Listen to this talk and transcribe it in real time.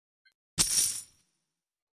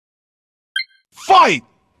Fight!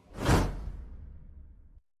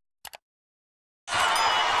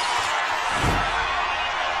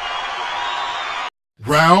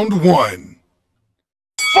 Round 1.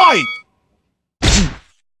 Fight!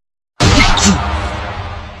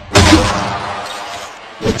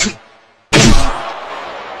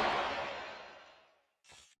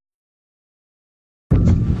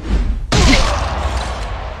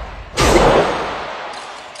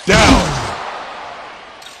 Down!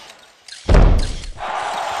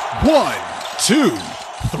 1, 2,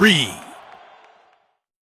 3.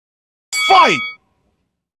 Fight!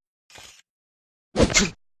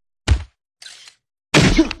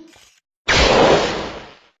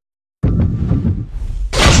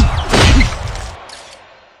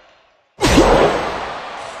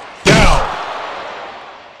 Down!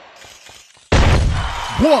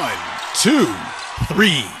 1, 2,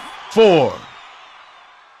 3, 4.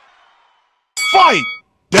 Fight!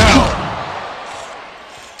 Down!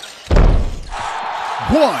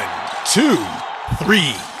 1, 2,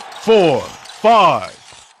 3, 4, 5.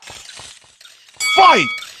 Fight!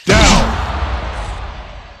 Down!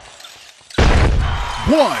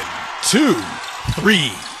 1, 2,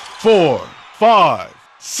 3, 4, 5,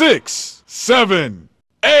 6, 7,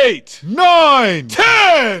 8, 9,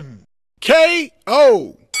 10!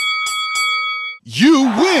 KO! You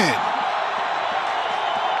win!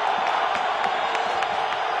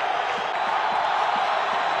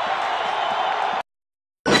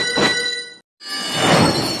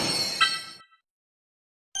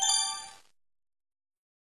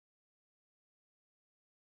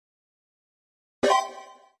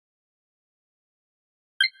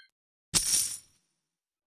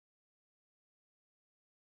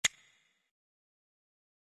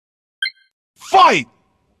 Fight!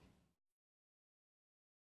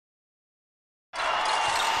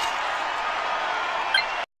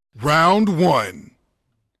 Round 1.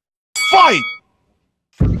 Fight!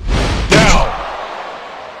 Down!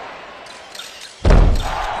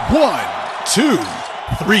 1, 2,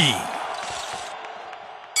 3.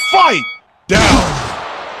 Fight! Down!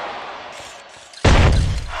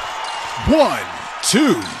 1,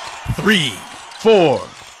 2, 3, 4.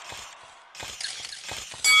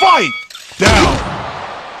 Fight! Down!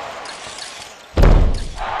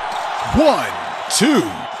 1, 2,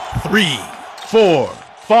 3, 4,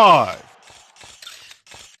 5.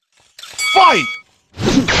 Fight!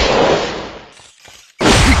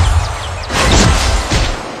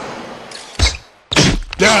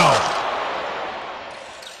 Down!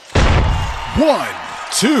 1,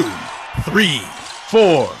 2, 3,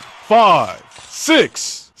 4, 5,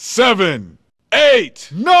 6, 7, 8,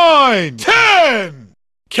 9, 10!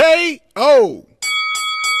 KO!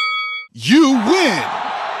 You win!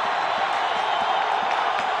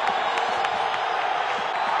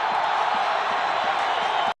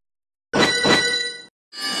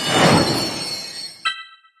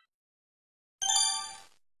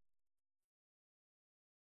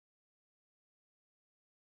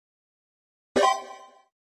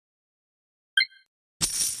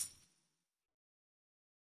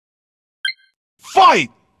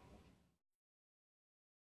 Fight!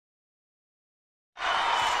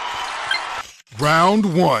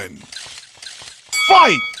 Round 1.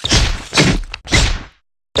 Fight!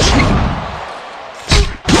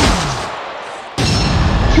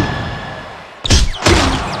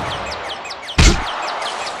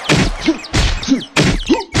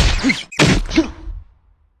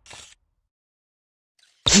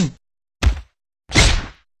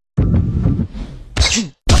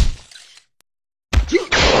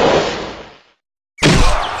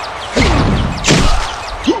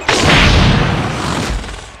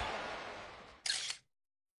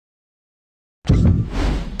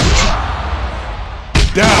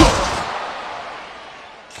 Down!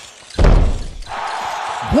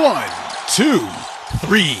 1, 2,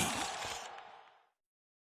 3.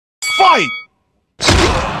 Fight!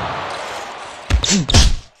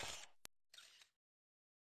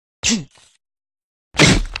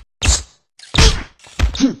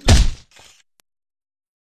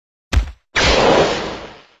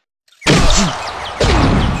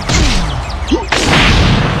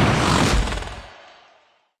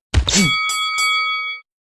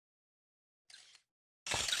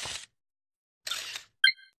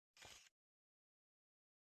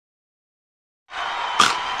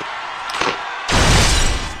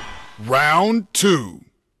 Round 2.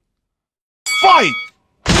 Fight!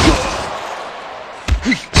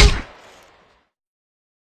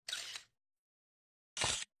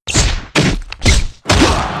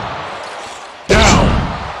 Down!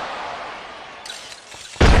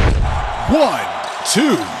 1,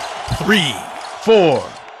 2, 3, 4.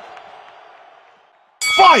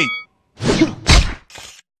 Fight!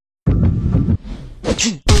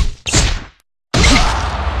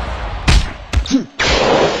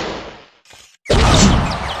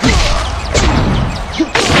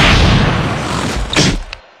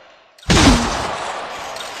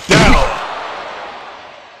 Down!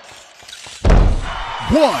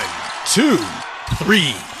 1, 2,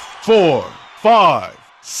 3, 4, 5,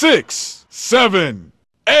 6, 7,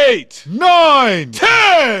 8, 9,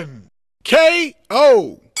 10!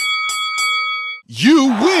 KO! You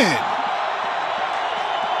win!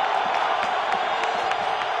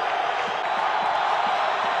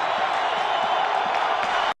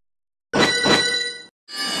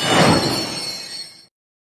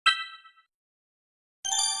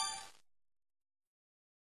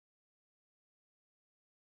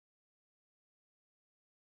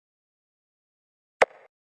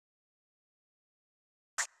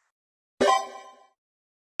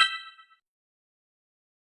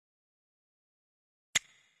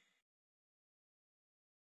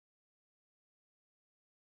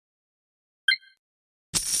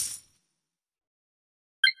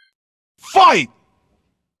 Fight!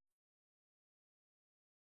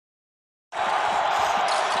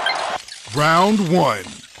 Round 1.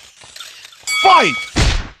 Fight!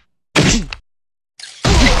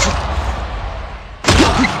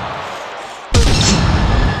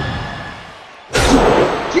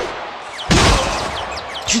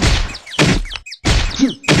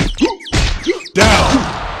 Down!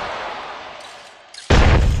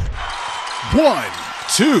 1,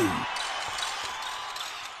 2.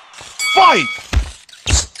 Fight!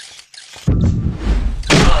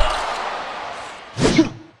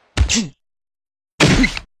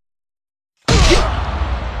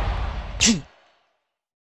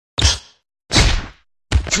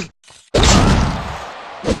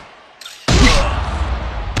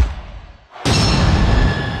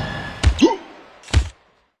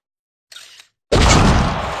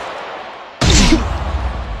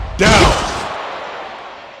 Down!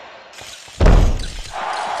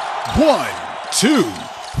 1, 2,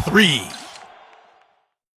 3.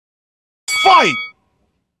 Fight!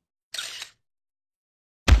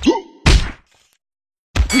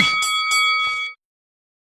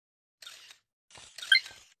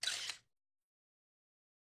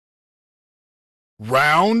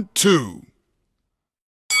 Round 2.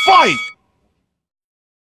 Fight!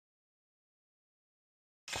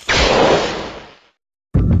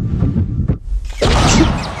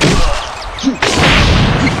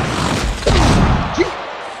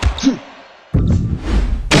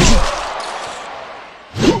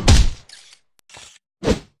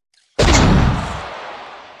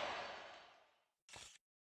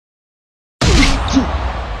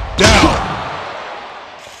 Down!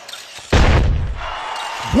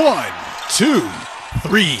 1, 2,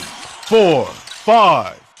 3, 4,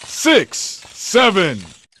 5, 6, 7,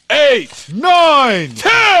 8, 9,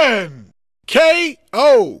 10!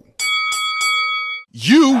 KO!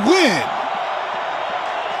 You win!